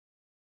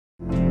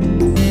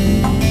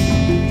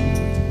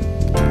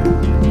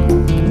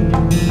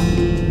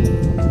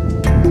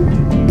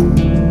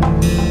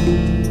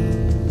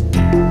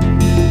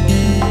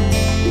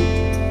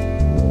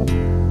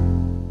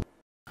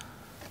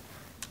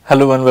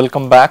Hello and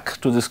welcome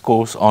back to this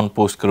course on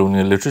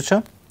post-colonial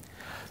literature.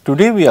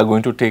 Today we are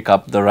going to take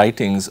up the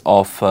writings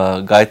of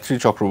Gayatri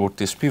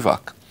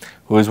Spivak,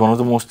 who is one of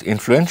the most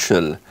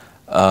influential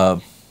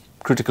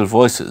critical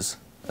voices,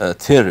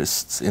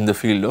 theorists in the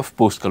field of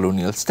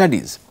post-colonial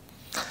studies.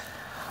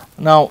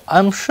 Now, I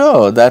am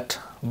sure that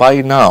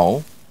by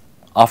now,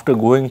 after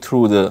going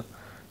through the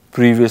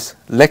previous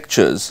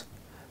lectures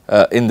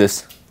in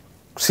this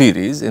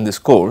series, in this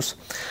course,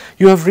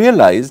 you have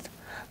realized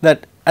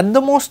that at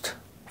the most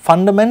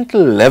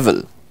fundamental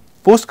level,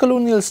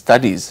 post-colonial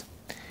studies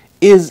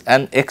is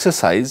an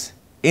exercise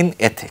in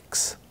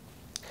ethics.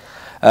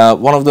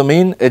 One of the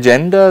main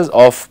agendas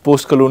of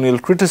post-colonial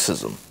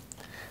criticism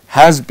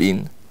has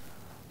been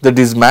the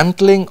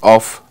dismantling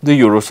of the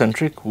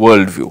Eurocentric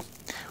worldview,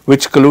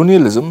 which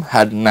colonialism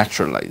had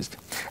naturalized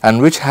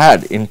and which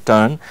had in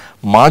turn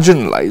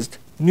marginalized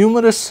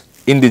numerous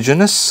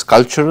indigenous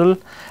cultural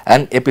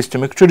and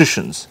epistemic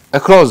traditions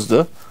across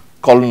the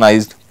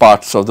colonized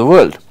parts of the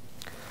world.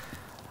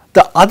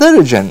 The other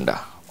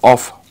agenda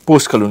of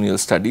post-colonial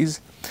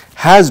studies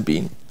has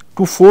been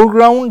to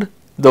foreground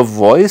the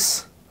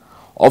voice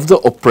of the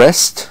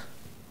oppressed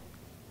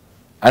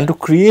and to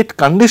create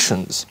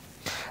conditions,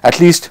 at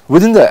least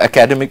within the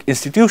academic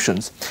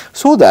institutions,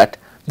 so that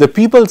the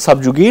people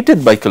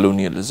subjugated by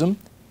colonialism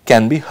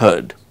can be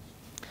heard.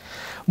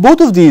 Both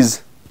of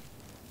these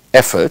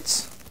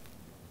efforts,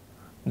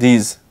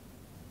 these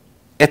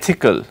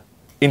ethical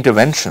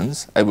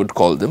interventions, I would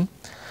call them,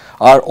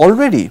 are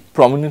already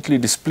prominently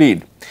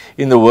displayed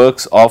in the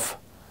works of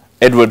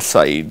Edward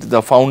Said, the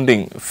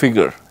founding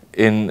figure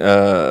in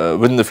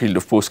within the field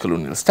of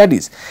post-colonial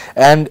studies.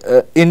 And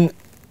in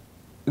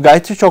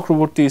Gayatri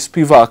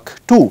Spivak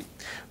too,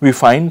 we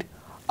find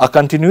a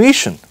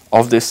continuation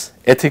of this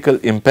ethical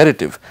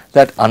imperative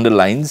that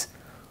underlines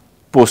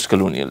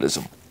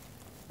post-colonialism.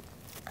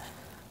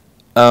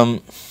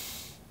 Now,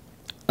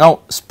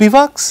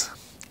 Spivak's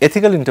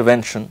ethical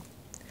intervention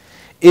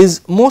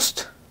is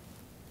most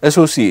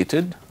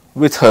associated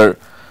with her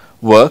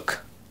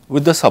work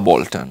with the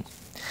subaltern.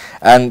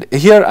 And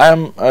here I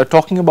am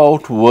talking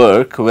about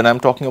work. When I am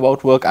talking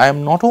about work, I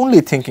am not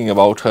only thinking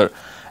about her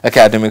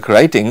academic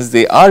writings,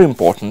 they are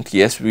important,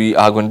 yes, we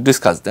are going to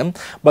discuss them,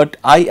 but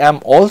I am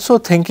also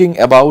thinking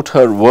about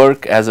her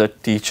work as a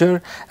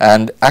teacher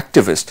and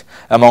activist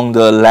among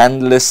the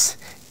landless,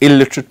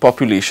 illiterate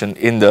population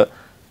in the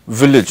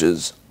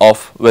villages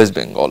of West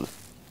Bengal.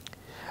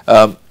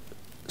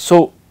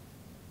 So,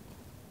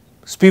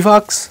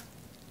 Spivak's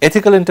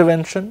ethical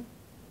intervention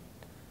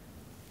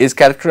is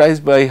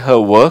characterized by her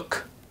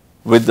work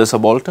with the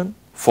subaltern,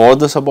 for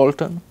the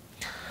subaltern,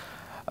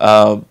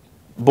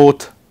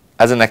 both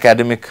as an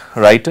academic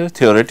writer,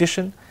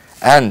 theoretician,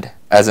 and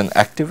as an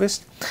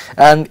activist.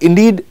 And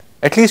indeed,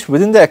 at least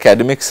within the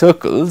academic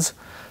circles,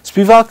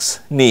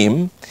 Spivak's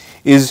name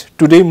is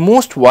today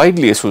most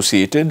widely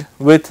associated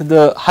with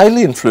the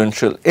highly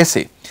influential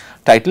essay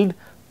titled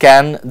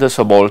 "Can the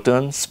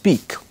Subaltern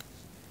Speak?"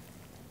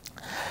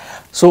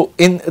 So,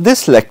 in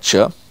this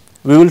lecture,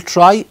 we will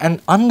try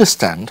and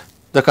understand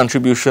the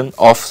contribution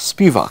of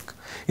Spivak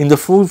in the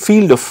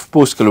field of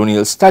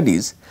post-colonial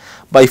studies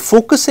by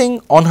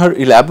focusing on her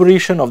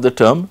elaboration of the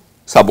term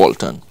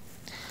subaltern.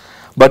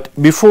 But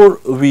before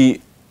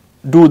we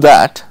do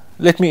that,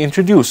 let me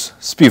introduce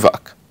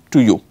Spivak to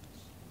you.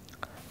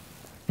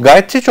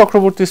 Gayatri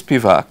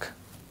Spivak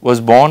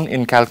was born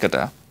in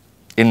Calcutta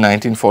in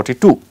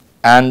 1942,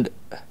 and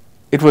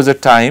it was a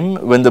time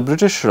when the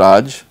British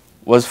Raj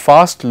was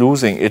fast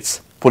losing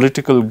its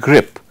political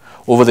grip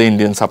over the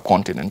Indian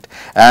subcontinent,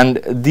 and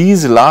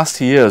these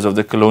last years of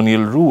the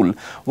colonial rule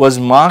was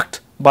marked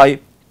by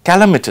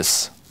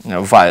calamitous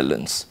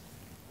violence.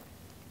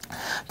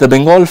 The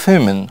Bengal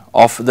famine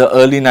of the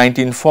early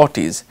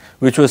 1940s,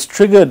 which was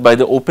triggered by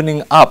the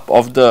opening up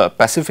of the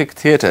Pacific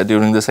Theatre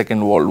during the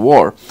Second World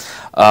War,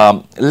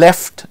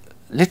 left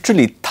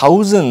literally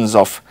thousands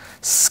of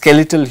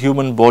skeletal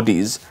human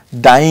bodies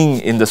dying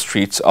in the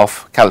streets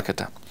of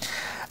Calcutta.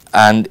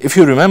 And if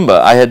you remember,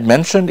 I had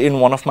mentioned in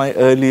one of my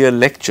earlier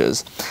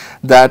lectures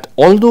that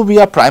although we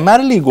are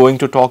primarily going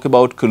to talk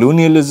about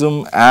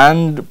colonialism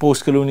and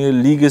post-colonial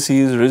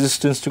legacies,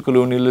 resistance to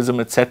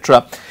colonialism,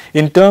 etc.,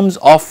 in terms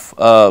of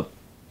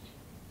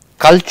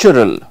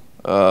cultural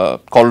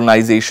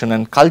colonization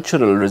and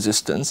cultural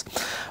resistance,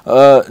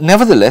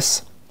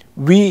 nevertheless,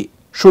 we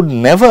should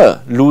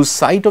never lose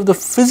sight of the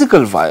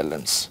physical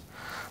violence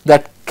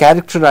that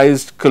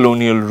characterized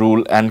colonial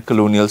rule and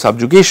colonial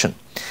subjugation.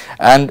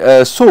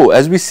 And so,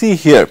 as we see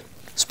here,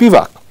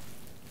 Spivak,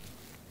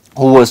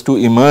 who was to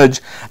emerge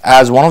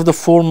as one of the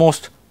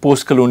foremost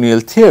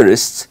post-colonial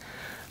theorists,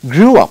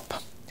 grew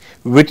up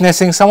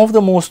witnessing some of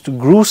the most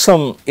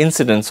gruesome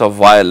incidents of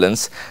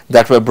violence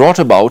that were brought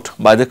about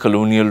by the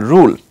colonial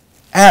rule,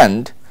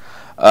 and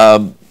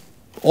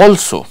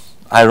also,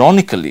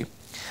 ironically,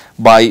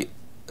 by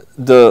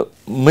the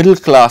middle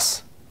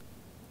class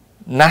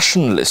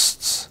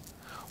nationalists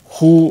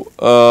who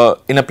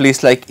in a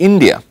place like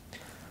India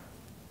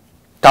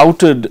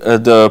touted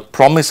the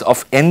promise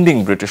of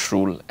ending British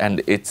rule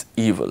and its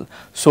evil.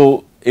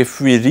 So,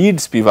 if we read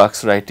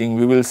Spivak's writing,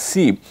 we will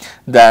see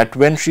that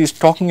when she is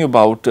talking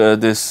about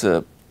this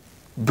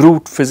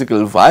brute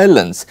physical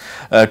violence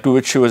to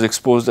which she was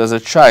exposed as a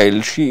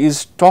child, she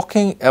is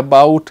talking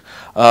about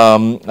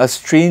a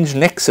strange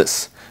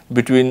nexus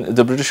between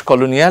the British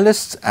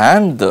colonialists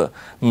and the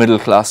middle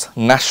class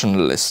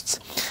nationalists.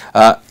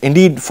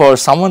 Indeed, for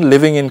someone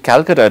living in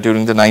Calcutta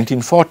during the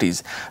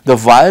 1940s, the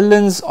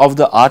violence of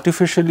the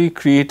artificially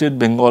created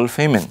Bengal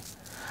famine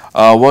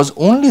was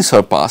only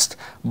surpassed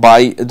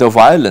by the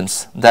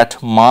violence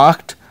that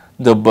marked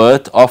the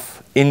birth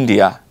of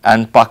India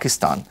and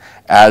Pakistan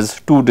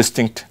as two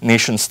distinct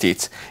nation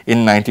states in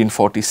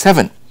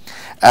 1947.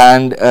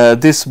 And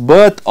this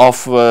birth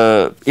of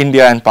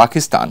India and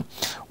Pakistan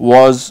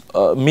was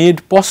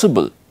made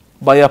possible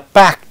by a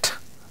pact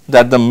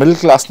that the middle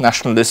class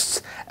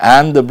nationalists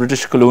and the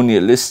British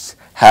colonialists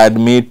had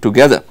made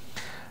together.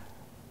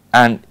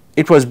 And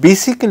it was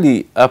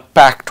basically a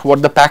pact.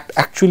 What the pact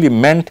actually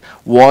meant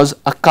was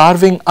a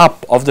carving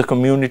up of the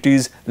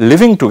communities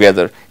living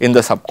together in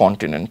the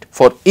subcontinent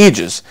for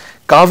ages,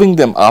 carving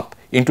them up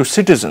into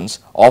citizens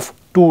of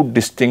two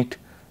distinct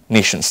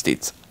nation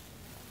states.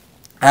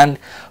 And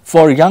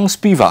for young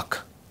Spivak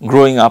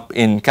growing up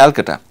in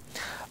Calcutta,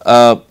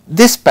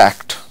 this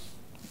pact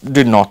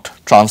did not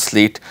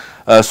translate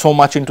so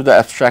much into the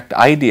abstract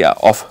idea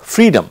of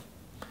freedom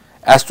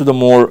as to the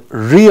more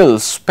real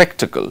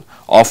spectacle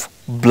of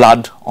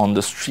blood on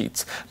the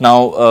streets.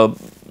 Now,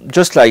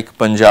 just like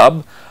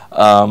Punjab,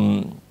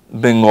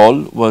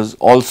 Bengal was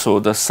also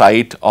the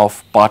site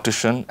of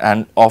partition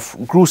and of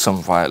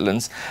gruesome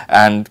violence,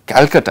 and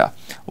Calcutta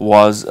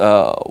was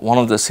one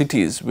of the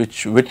cities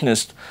which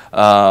witnessed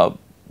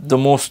the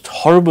most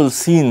horrible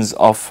scenes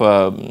of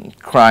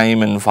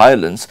crime and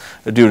violence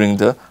during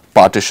the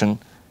partition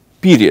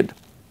period.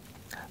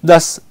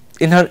 Thus,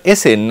 in her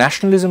essay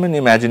Nationalism and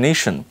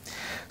Imagination,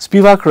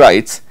 Spivak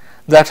writes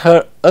that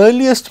her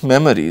earliest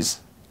memories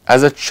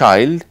as a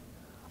child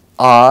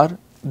are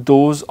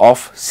those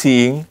of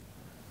seeing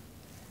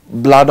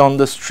blood on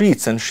the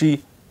streets, and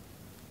she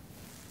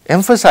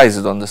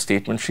emphasizes on the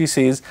statement. She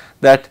says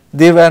that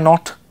they were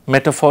not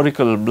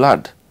metaphorical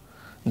blood,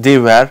 they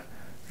were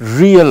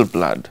real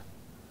blood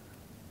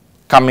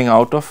coming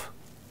out of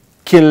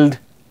killed,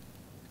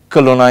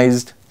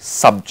 colonized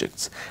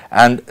subjects.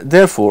 And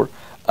therefore,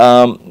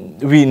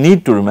 we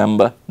need to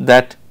remember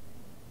that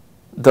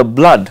the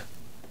blood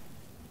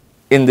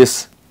in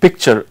this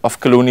picture of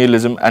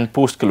colonialism and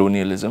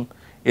post-colonialism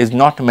is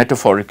not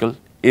metaphorical,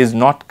 is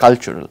not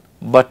cultural,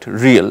 but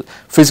real.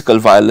 Physical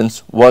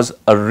violence was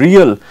a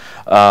real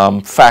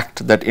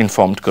fact that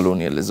informed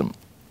colonialism.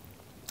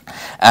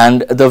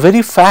 And the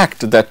very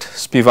fact that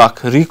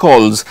Spivak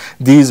recalls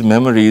these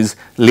memories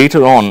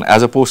later on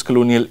as a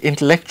post-colonial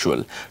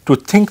intellectual to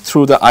think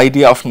through the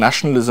idea of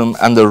nationalism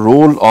and the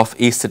role of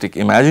aesthetic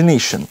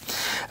imagination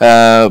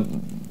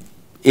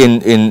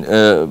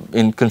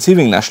in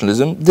conceiving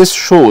nationalism, this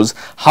shows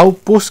how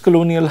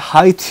post-colonial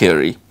high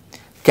theory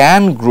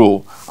can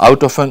grow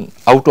out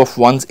of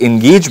one's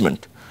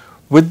engagement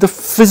with the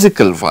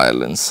physical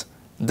violence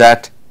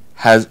that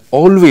has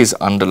always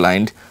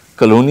underlined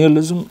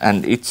colonialism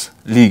and its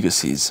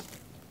legacies.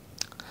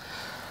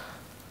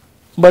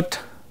 But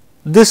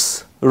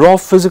this raw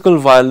physical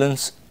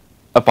violence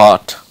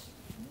apart,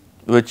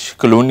 which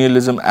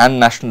colonialism and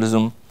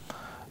nationalism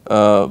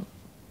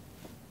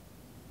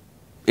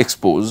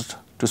exposed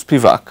to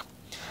Spivak,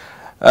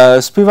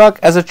 Spivak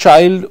as a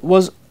child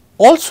was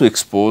also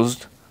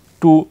exposed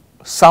to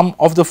some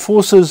of the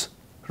forces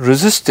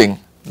resisting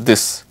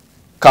this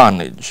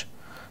carnage,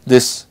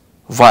 this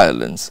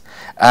violence,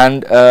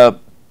 and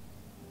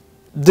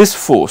this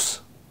force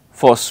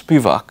for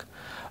Spivak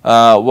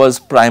was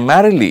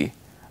primarily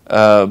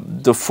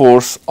the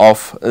force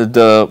of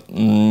the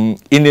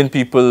Indian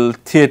People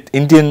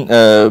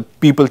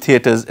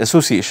Theatres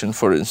Association,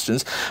 for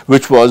instance,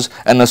 which was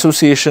an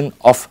association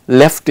of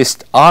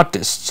leftist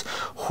artists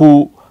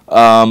who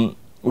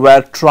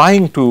were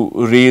trying to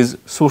raise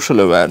social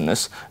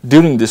awareness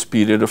during this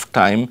period of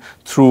time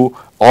through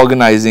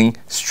organizing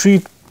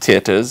street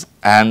theatres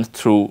and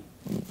through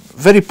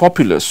very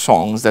popular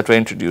songs that were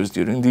introduced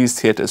during these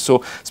theatres. So,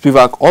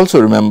 Spivak also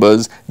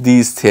remembers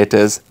these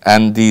theatres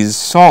and these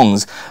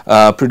songs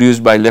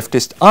produced by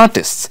leftist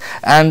artists,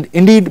 and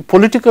indeed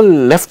political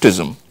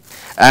leftism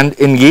and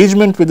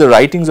engagement with the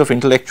writings of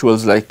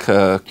intellectuals like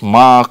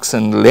Marx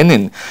and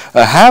Lenin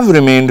have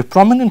remained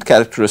prominent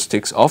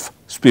characteristics of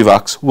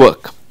Spivak's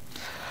work.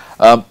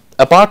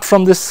 Apart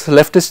from this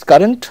leftist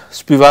current,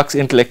 Spivak's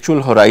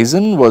intellectual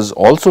horizon was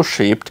also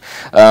shaped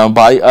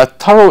by a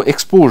thorough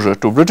exposure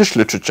to British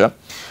literature,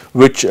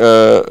 which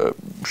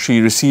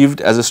she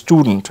received as a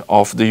student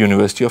of the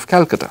University of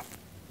Calcutta.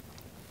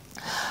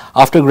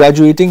 After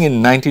graduating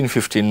in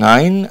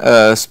 1959,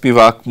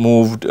 Spivak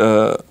moved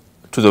to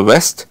the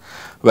West,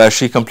 where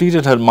she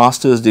completed her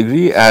master's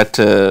degree at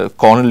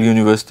Cornell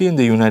University in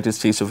the United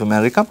States of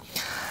America,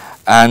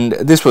 and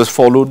this was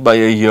followed by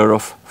a year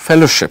of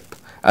fellowship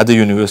at the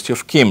University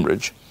of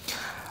Cambridge.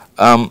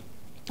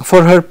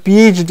 For her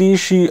PhD,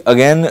 she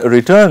again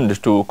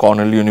returned to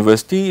Cornell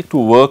University to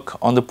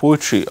work on the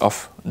poetry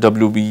of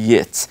W.B.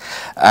 Yeats,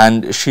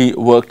 and she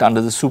worked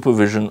under the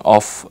supervision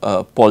of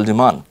Paul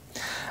Deman.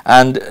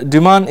 And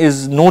Deman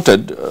is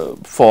noted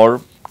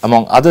for,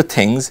 among other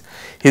things,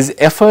 his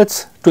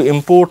efforts to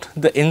import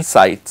the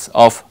insights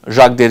of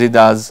Jacques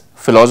Derrida's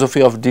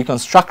philosophy of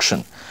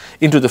deconstruction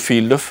into the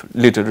field of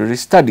literary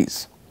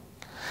studies.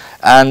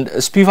 And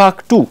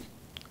Spivak too,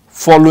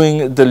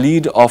 following the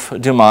lead of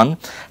Deman,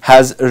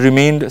 has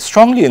remained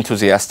strongly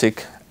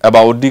enthusiastic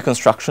about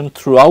deconstruction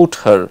throughout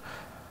her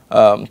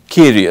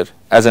career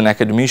as an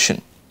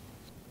academician.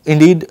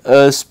 Indeed,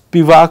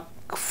 Spivak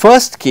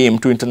first came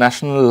to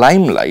international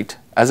limelight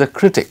as a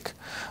critic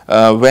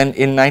when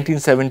in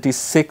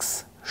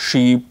 1976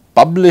 she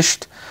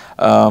published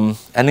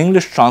an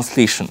English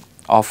translation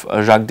of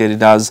Jacques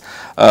Derrida's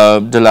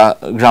De la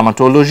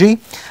Grammatologie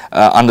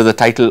under the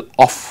title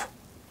of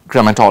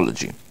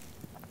Grammatology.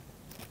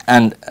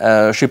 And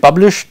she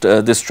published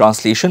this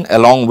translation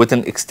along with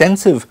an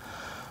extensive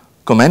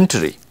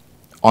commentary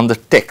on the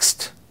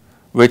text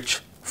which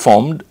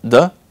formed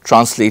the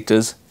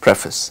translator's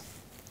preface.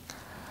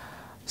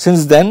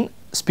 Since then,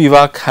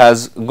 Spivak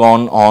has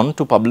gone on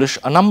to publish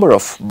a number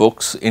of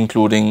books,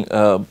 including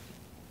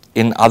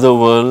In Other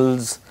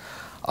Worlds,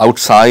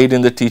 Outside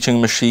in the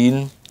Teaching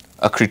Machine,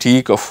 A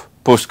Critique of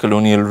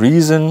Postcolonial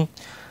Reason,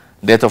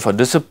 Death of a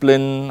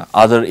Discipline,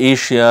 Other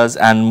Asias,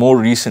 and more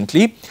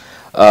recently,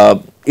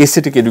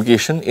 Aesthetic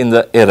Education in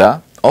the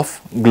Era of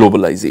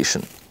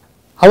Globalization.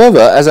 However,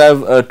 as I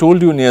have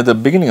told you near the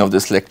beginning of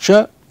this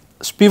lecture,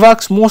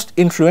 Spivak's most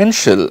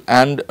influential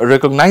and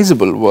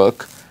recognizable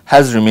work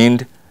has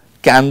remained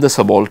Can the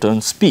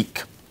Subaltern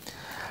Speak?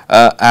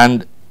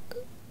 And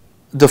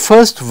the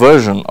first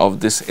version of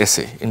this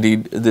essay,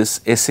 indeed this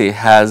essay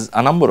has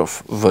a number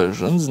of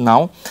versions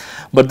now,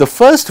 but the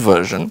first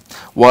version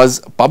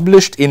was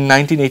published in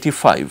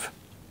 1985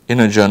 in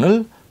a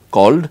journal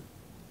called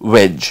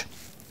Wedge.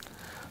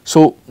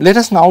 So, let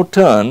us now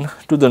turn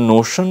to the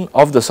notion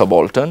of the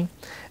subaltern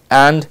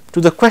and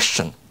to the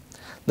question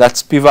that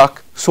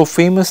Spivak so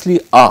famously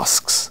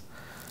asks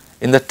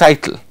in the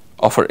title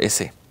of her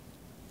essay.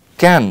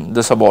 Can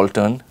the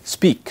subaltern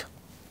speak?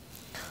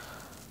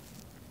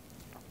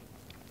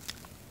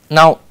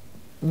 Now,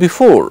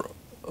 before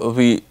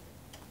we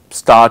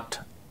start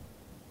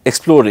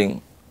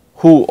exploring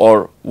who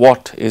or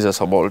what is a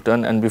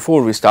subaltern, and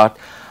before we start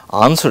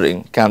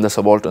answering can the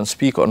subaltern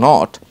speak or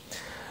not,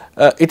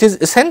 it is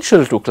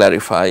essential to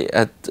clarify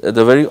at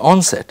the very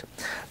onset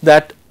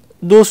that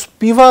though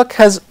Spivak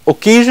has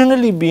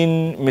occasionally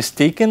been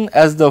mistaken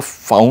as the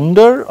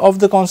founder of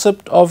the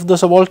concept of the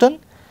subaltern,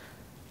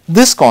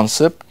 this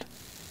concept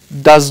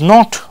does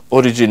not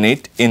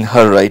originate in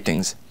her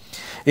writings.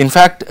 In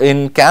fact,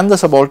 in Can the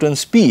Subaltern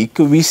Speak,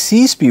 we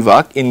see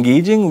Spivak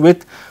engaging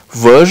with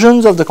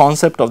versions of the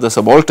concept of the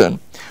subaltern,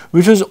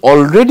 which was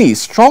already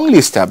strongly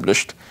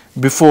established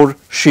before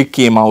she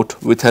came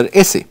out with her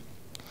essay.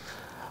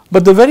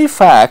 But the very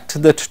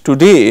fact that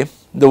today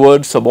the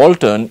word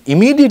subaltern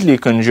immediately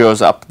conjures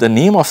up the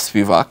name of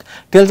Spivak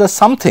tells us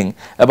something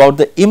about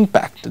the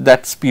impact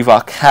that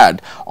Spivak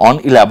had on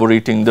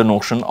elaborating the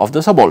notion of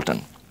the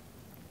subaltern.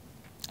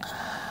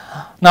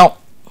 Now,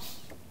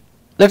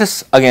 let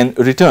us again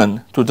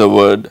return to the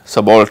word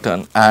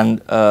subaltern,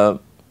 and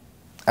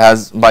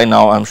as by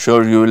now I am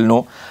sure you will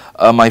know,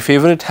 my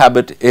favorite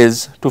habit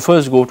is to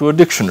first go to a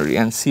dictionary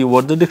and see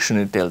what the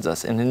dictionary tells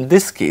us. And in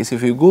this case,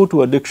 if you go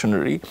to a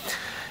dictionary,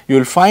 you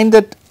will find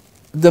that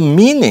the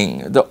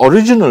meaning, the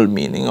original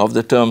meaning of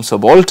the term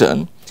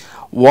subaltern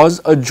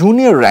was a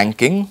junior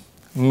ranking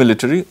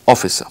military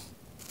officer.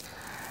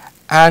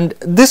 And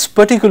this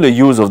particular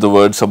use of the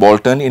word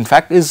subaltern in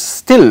fact is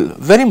still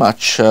very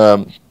much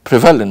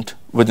prevalent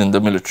within the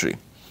military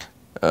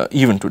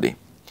even today.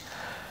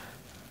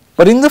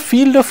 But in the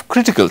field of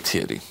critical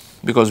theory,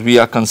 because we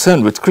are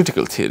concerned with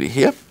critical theory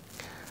here,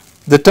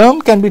 the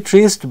term can be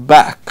traced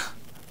back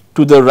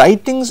to the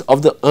writings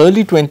of the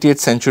early 20th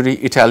century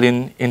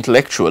Italian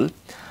intellectual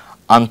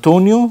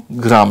Antonio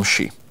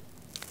Gramsci.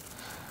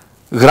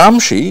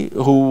 Gramsci,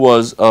 who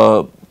was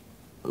a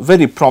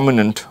very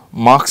prominent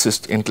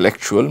Marxist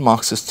intellectual,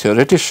 Marxist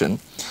theoretician,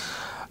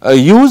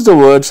 used the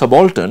word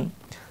subaltern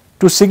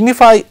to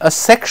signify a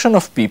section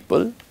of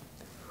people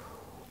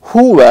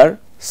who were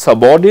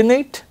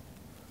subordinate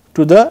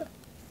to the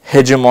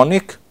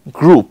hegemonic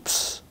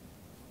groups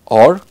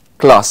or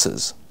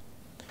classes.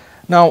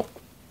 Now,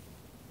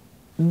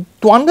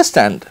 to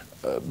understand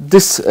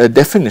this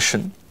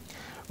definition,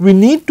 we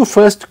need to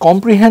first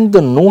comprehend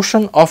the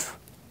notion of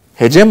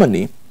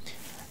hegemony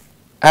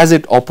as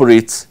it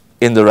operates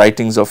in the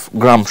writings of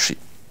Gramsci.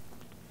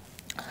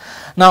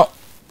 Now,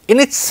 in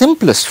its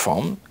simplest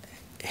form,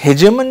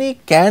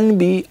 hegemony can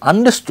be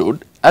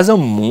understood as a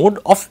mode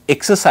of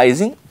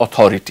exercising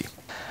authority.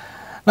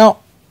 Now,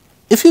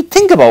 if you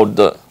think about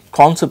the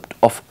concept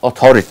of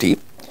authority,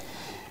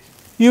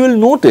 you will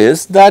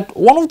notice that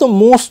one of the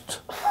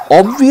most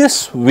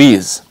obvious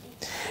ways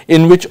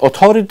in which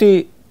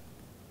authority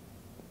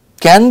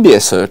can be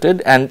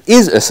asserted and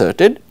is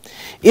asserted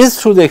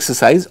is through the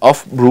exercise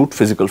of brute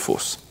physical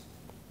force.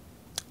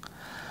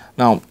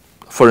 Now,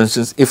 for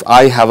instance, if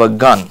I have a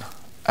gun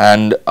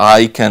and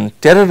I can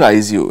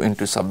terrorize you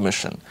into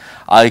submission,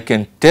 I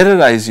can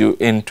terrorize you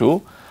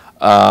into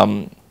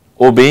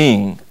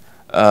obeying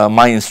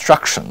my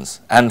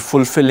instructions and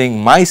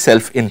fulfilling my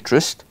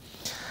self-interest,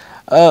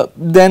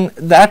 then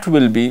that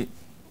will be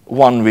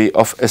one way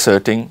of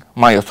asserting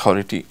my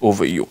authority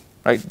over you,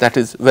 right. That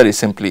is very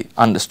simply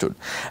understood.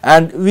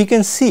 And we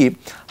can see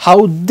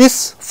how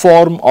this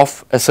form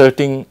of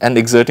asserting and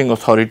exerting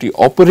authority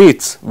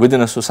operates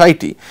within a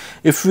society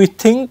if we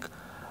think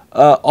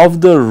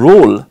of the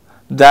role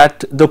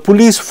that the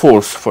police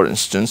force, for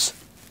instance,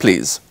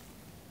 plays.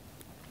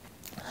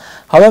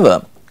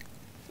 However,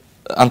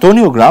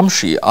 Antonio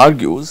Gramsci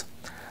argues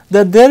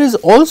that there is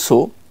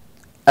also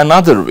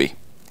another way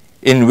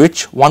in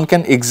which one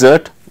can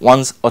exert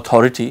one's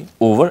authority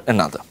over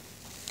another.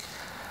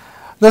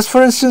 Thus,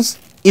 for instance,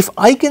 if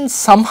I can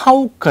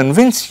somehow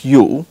convince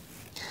you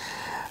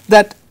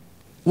that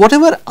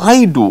whatever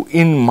I do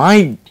in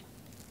my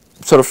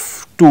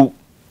to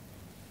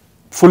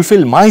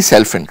fulfill my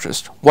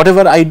self-interest,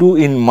 whatever I do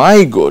in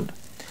my good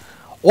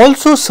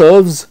also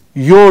serves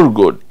your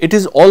good, it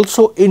is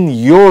also in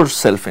your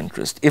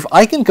self-interest. If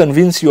I can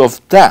convince you of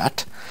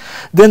that,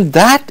 then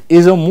that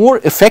is a more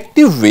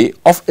effective way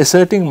of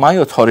asserting my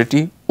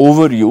authority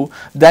over you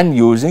than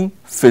using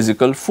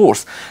physical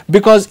force.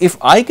 Because if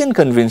I can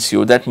convince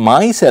you that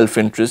my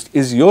self-interest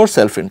is your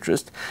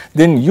self-interest,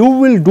 then you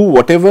will do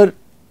whatever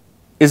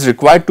is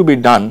required to be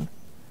done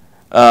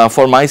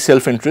for my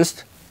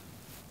self-interest,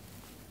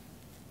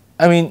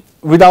 I mean,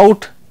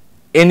 without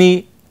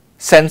any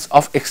sense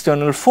of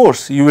external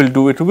force. You will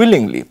do it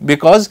willingly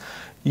because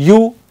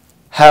you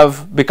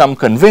have become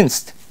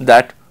convinced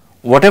that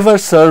whatever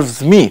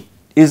serves me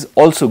is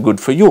also good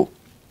for you.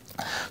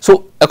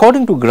 So,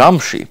 according to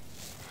Gramsci,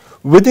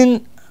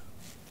 within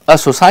a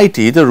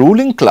society, the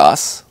ruling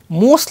class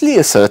mostly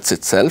asserts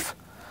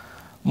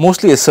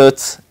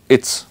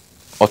its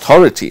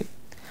authority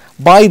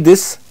by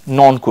this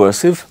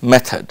non-coercive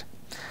method.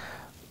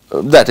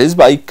 That is,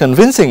 by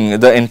convincing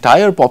the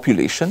entire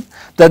population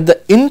that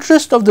the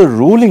interest of the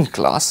ruling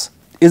class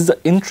is the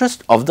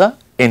interest of the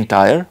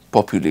entire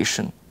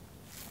population.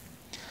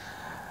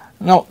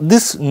 Now,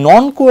 this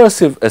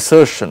non-coercive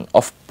assertion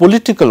of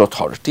political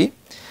authority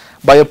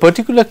by a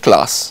particular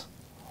class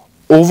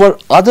over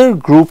other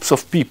groups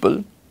of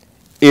people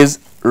is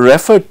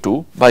referred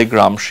to by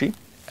Gramsci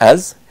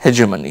as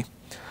hegemony.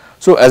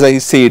 So, as I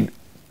said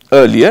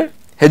earlier,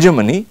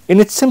 hegemony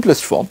in its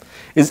simplest form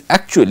is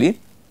actually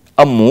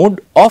a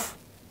mode of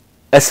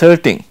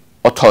asserting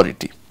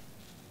authority.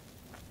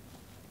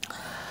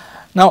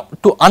 Now,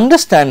 to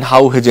understand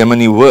how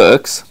hegemony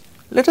works,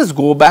 let us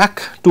go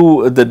back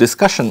to the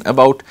discussion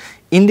about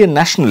Indian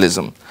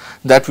nationalism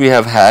that we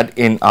have had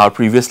in our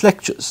previous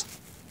lectures.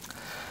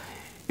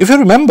 If you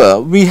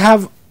remember, we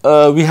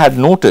had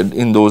noted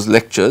in those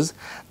lectures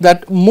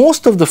that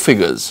most of the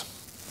figures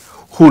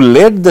who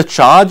led the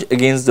charge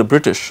against the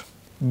British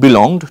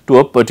belonged to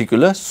a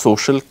particular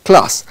social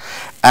class,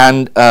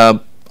 and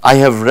I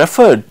have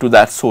referred to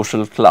that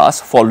social class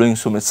following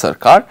Sumit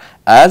Sarkar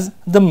as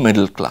the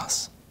middle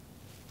class.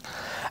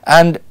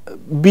 And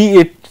be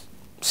it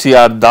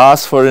C.R.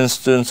 Das, for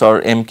instance, or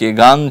M.K.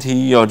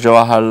 Gandhi, or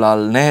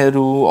Jawaharlal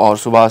Nehru, or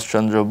Subhash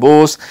Chandra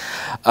Bose,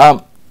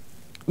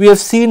 we have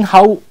seen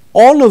how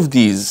all of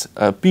these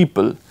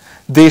people,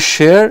 they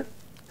share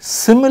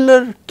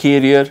similar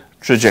career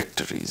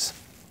trajectories.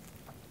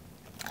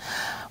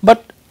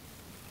 But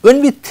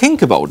when we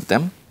think about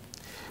them,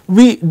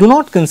 we do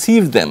not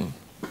conceive them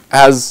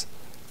as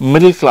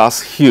middle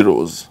class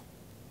heroes,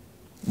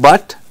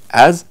 but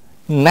as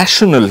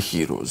national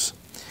heroes,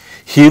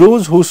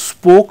 heroes who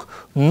spoke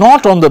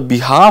not on the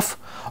behalf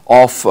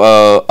of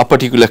a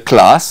particular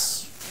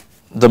class,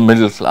 the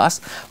middle class,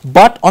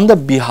 but on the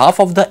behalf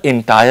of the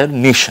entire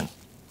nation,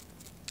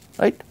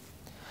 right.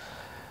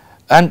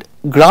 And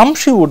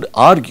Gramsci would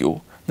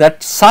argue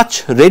that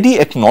such ready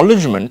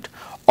acknowledgement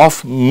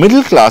of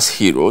middle class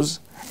heroes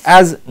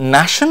as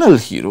national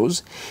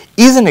heroes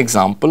is an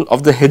example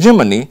of the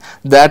hegemony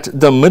that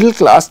the middle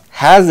class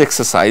has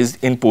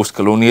exercised in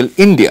post-colonial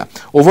India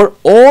over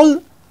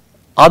all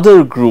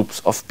other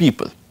groups of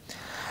people,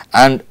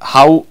 and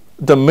how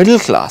the middle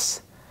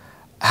class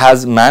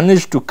has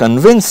managed to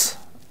convince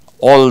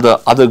all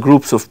the other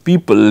groups of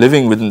people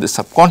living within the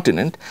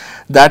subcontinent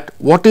that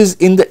what is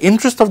in the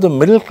interest of the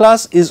middle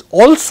class is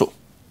also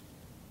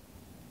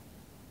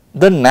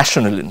the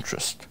national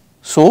interest.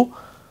 So,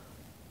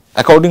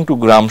 according to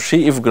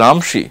Gramsci, if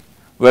Gramsci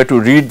were to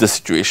read the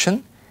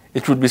situation,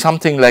 it would be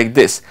something like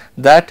this,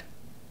 that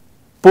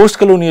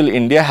post-colonial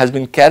India has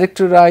been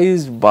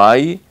characterized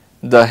by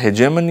the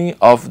hegemony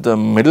of the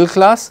middle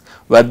class,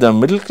 where the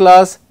middle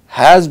class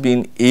has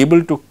been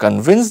able to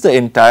convince the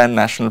entire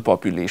national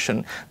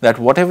population that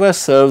whatever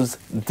serves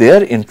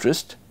their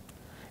interest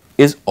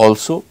is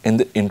also in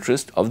the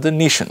interest of the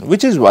nation,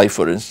 which is why,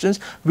 for instance,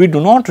 we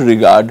do not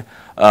regard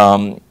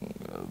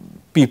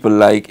people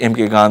like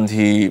M.K.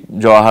 Gandhi,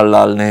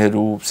 Jawaharlal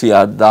Nehru,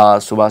 C.R.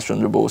 Das, Subhash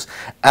Chandra Bose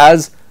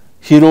as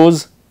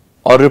heroes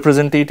or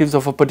representatives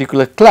of a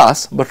particular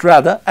class, but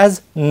rather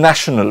as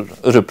national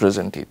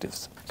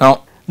representatives.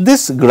 Now,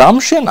 this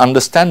Gramscian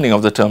understanding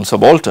of the term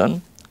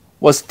subaltern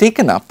was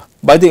taken up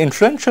by the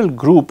influential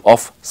group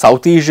of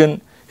South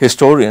Asian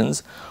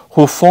historians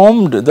who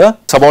formed the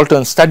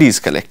Subaltern Studies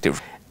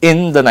Collective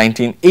in the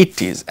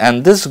 1980s,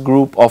 and this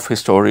group of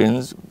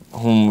historians,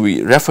 whom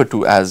we refer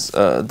to as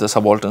the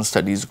Subaltern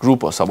Studies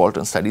Group or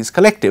Subaltern Studies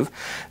Collective,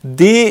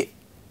 they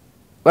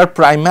were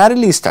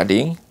primarily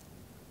studying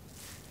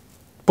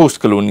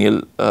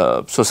post-colonial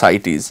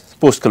societies,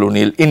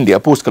 post-colonial India,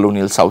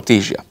 post-colonial South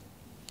Asia.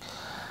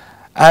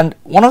 And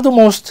one of the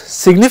most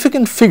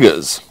significant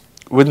figures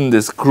within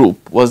this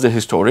group was the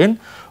historian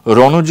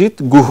Ranojit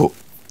Guha.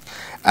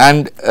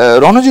 And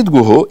Ranojit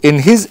Guha, in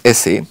his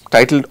essay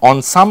titled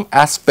On Some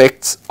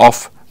Aspects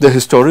of the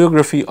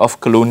Historiography of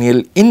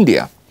Colonial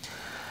India,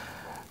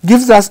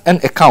 gives us an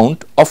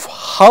account of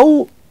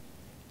how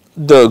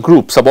the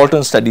group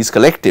Subaltern Studies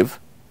Collective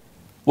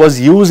was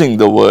using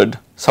the word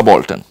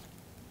subaltern.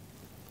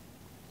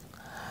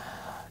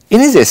 In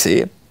his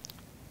essay,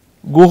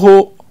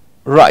 Guha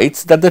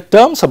writes that the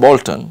term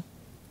subaltern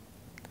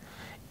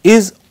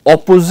is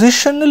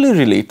oppositionally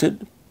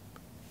related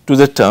to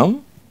the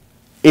term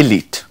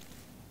elite.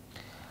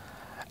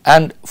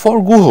 And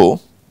for Guha,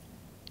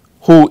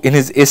 who in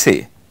his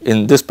essay,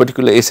 in this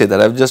particular essay that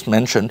I have just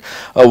mentioned,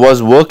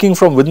 was working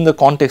from within the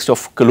context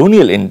of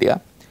colonial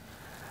India,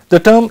 the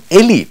term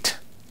elite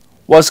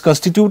was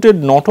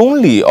constituted not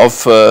only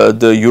of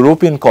the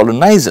European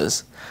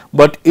colonizers,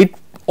 but it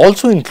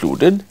also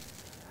included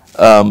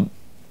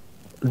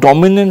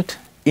dominant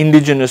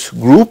indigenous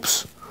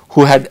groups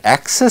who had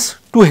access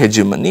to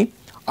hegemony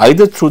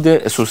either through their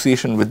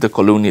association with the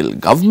colonial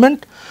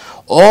government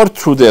or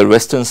through their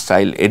Western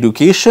style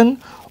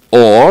education,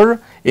 or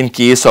in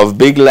case of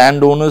big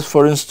landowners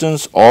for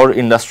instance, or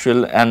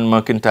industrial and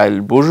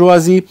mercantile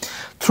bourgeoisie,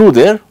 through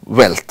their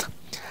wealth.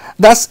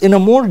 Thus, in a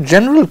more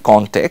general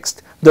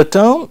context, the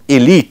term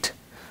elite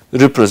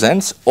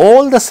represents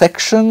all the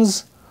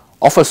sections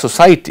of a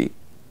society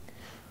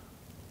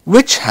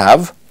which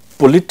have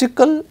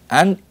political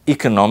and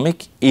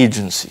economic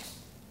agency,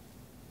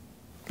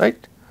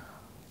 right?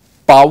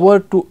 Power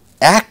to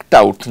act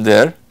out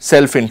their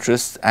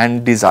self-interests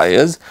and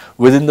desires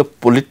within the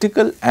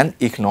political and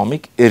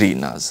economic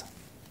arenas.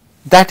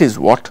 That is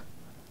what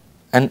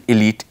an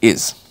elite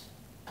is.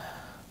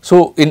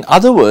 So, in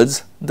other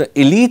words, the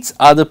elites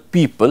are the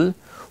people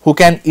who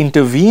can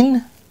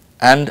intervene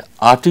and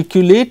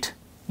articulate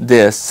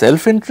their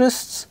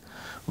self-interests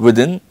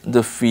within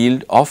the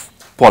field of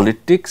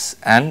politics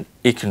and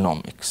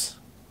economics.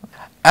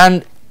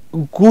 And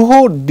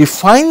Guha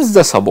defines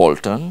the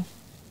subaltern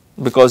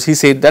because he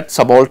said that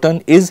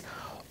subaltern is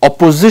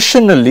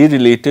oppositionally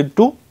related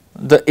to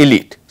the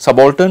elite.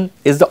 Subaltern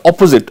is the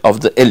opposite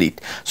of the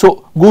elite.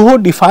 So,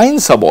 Guha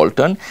defines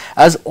subaltern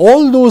as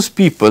all those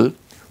people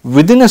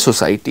within a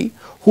society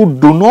who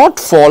do not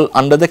fall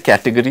under the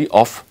category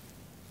of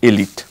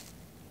elite.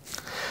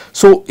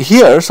 So,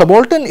 here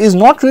subaltern is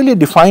not really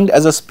defined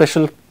as a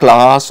special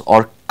class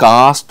or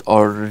caste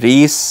or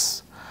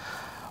race,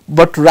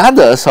 but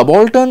rather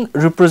subaltern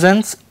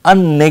represents a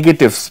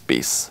negative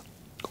space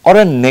or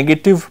a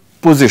negative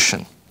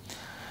position.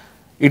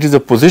 It is a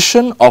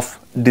position of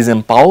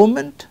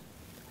disempowerment,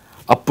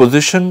 a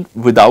position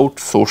without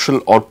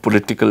social or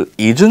political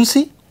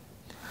agency,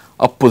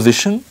 a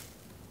position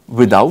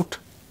without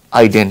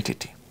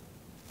identity.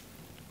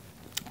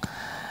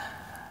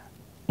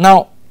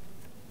 Now,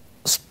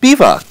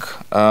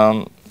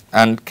 Spivak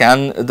and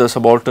Can the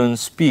Subaltern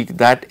Speak,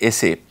 that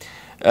essay,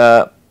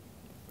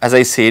 as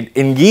I said,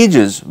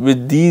 engages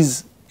with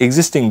these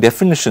existing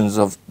definitions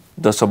of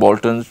the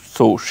subaltern.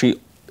 So, she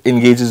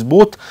engages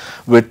both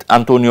with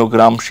Antonio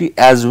Gramsci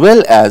as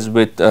well as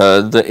with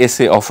the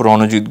essay of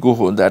Ranojit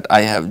Guha that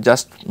I have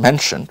just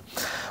mentioned.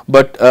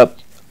 But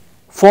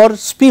for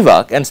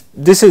Spivak, and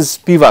this is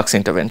Spivak's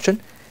intervention,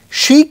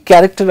 she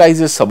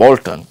characterizes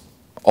subaltern,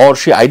 or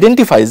she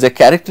identifies the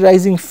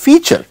characterizing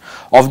feature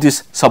of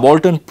this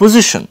subaltern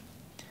position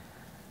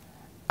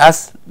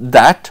as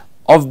that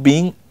of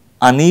being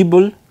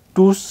unable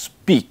to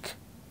speak.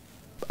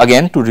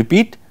 Again, to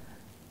repeat,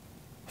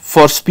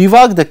 for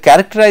Spivak, the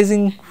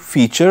characterizing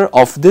feature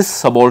of this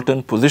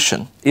subaltern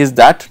position is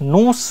that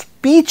no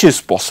speech is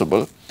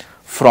possible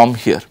from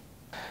here.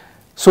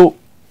 So,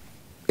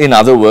 in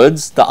other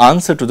words, the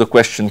answer to the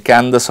question,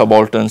 can the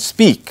subaltern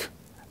speak,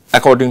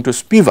 according to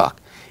Spivak,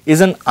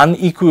 is an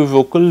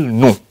unequivocal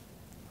no.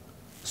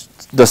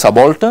 The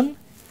subaltern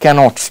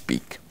cannot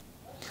speak.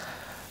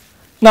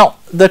 Now,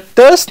 the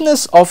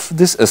terseness of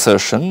this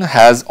assertion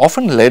has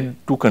often led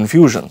to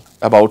confusion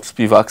about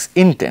Spivak's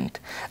intent,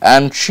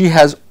 and she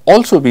has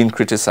also been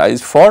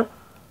criticized for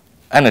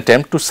an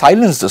attempt to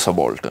silence the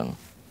subaltern.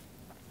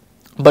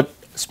 But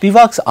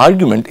Spivak's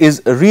argument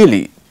is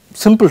really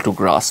simple to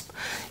grasp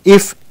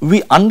if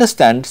we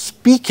understand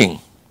speaking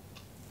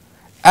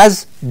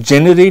as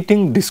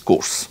generating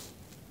discourse.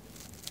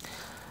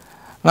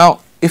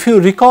 Now, if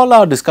you recall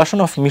our discussion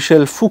of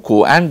Michel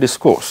Foucault and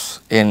discourse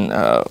in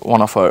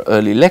one of our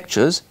early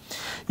lectures,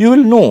 you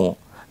will know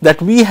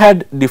that we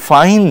had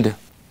defined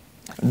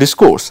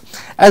discourse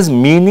as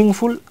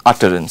meaningful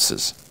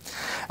utterances,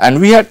 and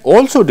we had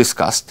also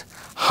discussed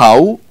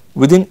how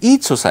within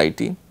each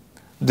society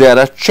there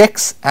are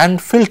checks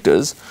and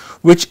filters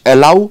which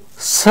allow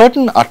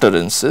certain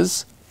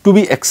utterances to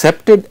be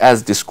accepted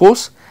as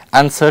discourse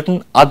and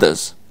certain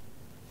others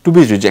to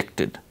be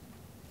rejected.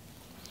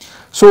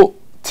 So,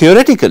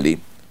 theoretically,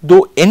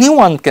 though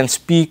anyone can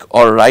speak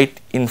or write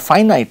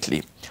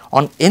infinitely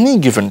on any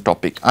given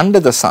topic under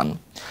the sun,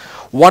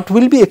 what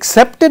will be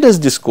accepted as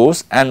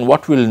discourse and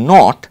what will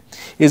not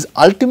is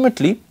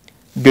ultimately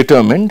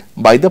determined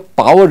by the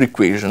power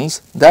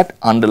equations that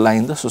underlie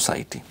the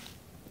society.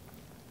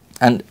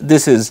 And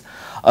this is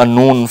a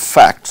known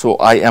fact, so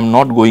I am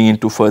not going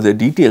into further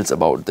details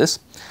about this.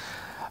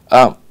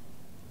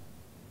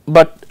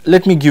 But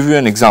let me give you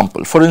an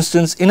example. For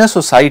instance, in a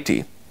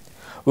society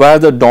where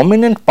the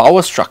dominant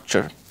power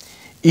structure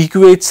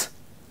equates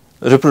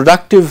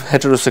reproductive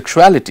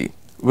heterosexuality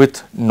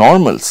with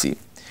normalcy,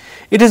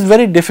 it is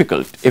very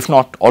difficult, if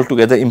not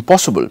altogether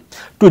impossible,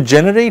 to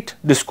generate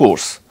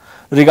discourse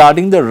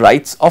regarding the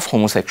rights of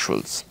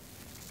homosexuals.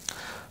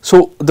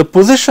 So, the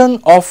position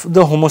of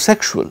the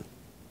homosexual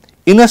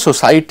in a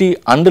society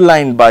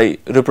underlined by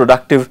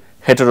reproductive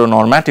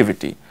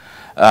heteronormativity,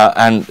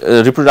 and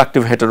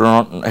reproductive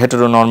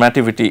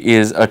heteronormativity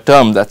is a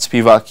term that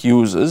Spivak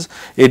uses.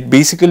 It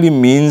basically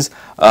means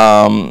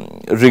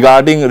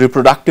regarding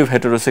reproductive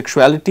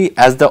heterosexuality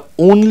as the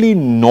only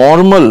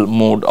normal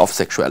mode of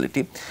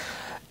sexuality.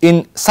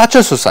 In such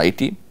a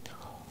society,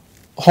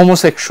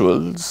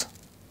 homosexuals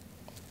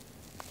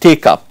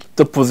take up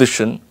the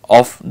position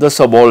of the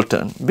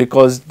subaltern,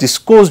 because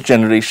discourse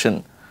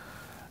generation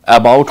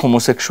about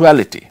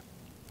homosexuality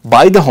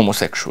by the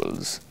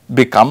homosexuals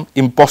become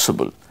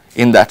impossible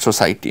in that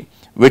society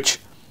which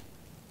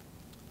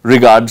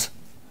regards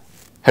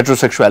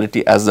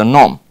heterosexuality as the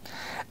norm.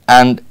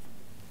 And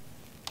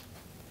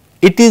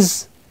it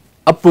is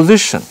a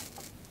position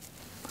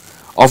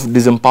of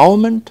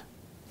disempowerment,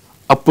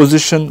 a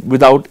position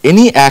without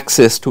any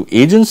access to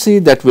agency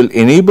that will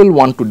enable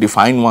one to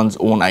define one's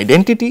own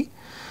identity,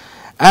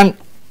 and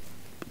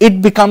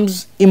it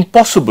becomes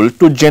impossible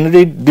to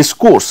generate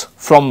discourse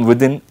from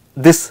within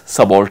this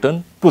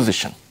subaltern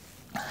position.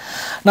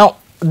 Now,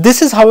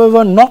 this is,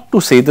 however, not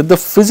to say that the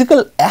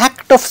physical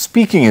act of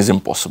speaking is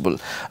impossible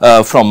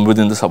from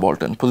within the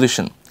subaltern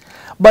position,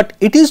 but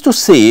it is to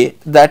say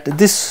that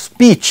this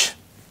speech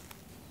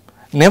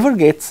never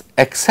gets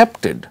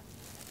accepted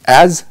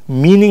as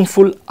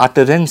meaningful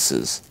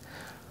utterances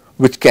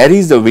which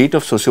carries the weight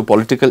of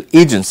socio-political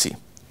agency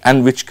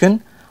and which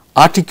can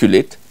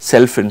articulate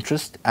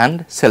self-interest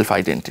and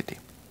self-identity.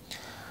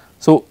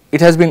 So,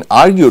 it has been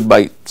argued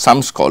by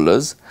some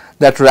scholars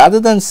that rather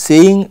than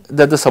saying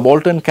that the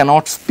subaltern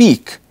cannot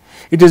speak,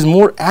 it is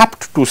more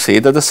apt to say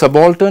that the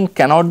subaltern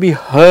cannot be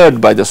heard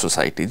by the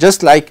society,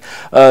 just like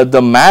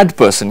the mad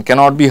person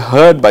cannot be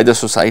heard by the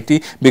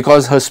society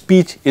because her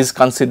speech is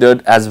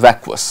considered as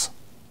vacuous.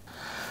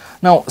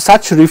 Now,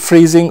 such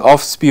rephrasing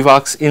of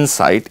Spivak's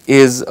insight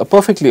is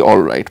perfectly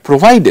alright,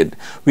 provided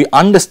we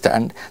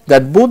understand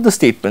that both the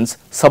statements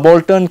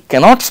subaltern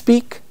cannot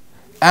speak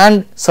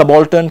and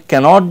subaltern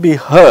cannot be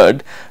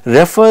heard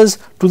refers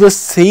to the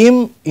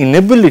same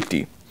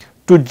inability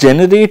to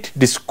generate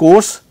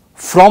discourse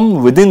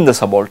from within the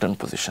subaltern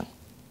position.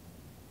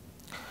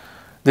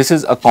 This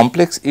is a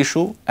complex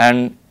issue,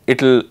 and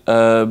it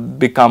will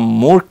become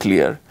more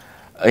clear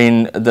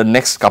in the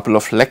next couple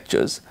of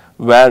lectures,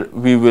 where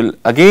we will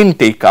again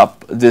take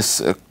up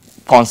this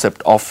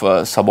concept of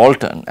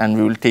subaltern, and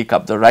we will take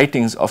up the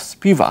writings of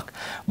Spivak,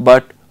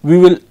 but we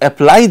will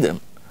apply them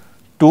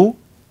to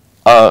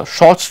a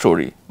short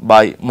story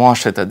by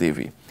Mahasweta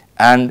Devi.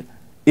 And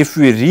if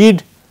we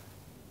read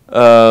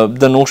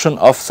the notion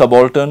of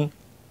subaltern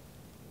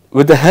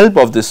with the help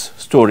of this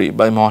story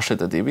by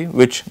Mahasweta Devi,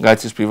 which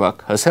Gayatri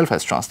Spivak herself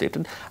has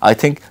translated, I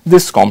think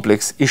this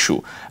complex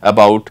issue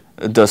about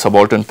the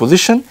subaltern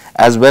position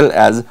as well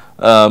as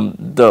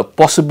the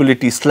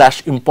possibility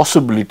 /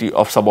 impossibility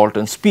of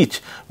subaltern speech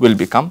will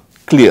become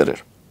clearer.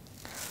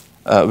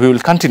 We will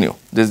continue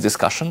this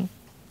discussion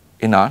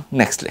in our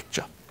next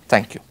lecture.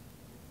 Thank you.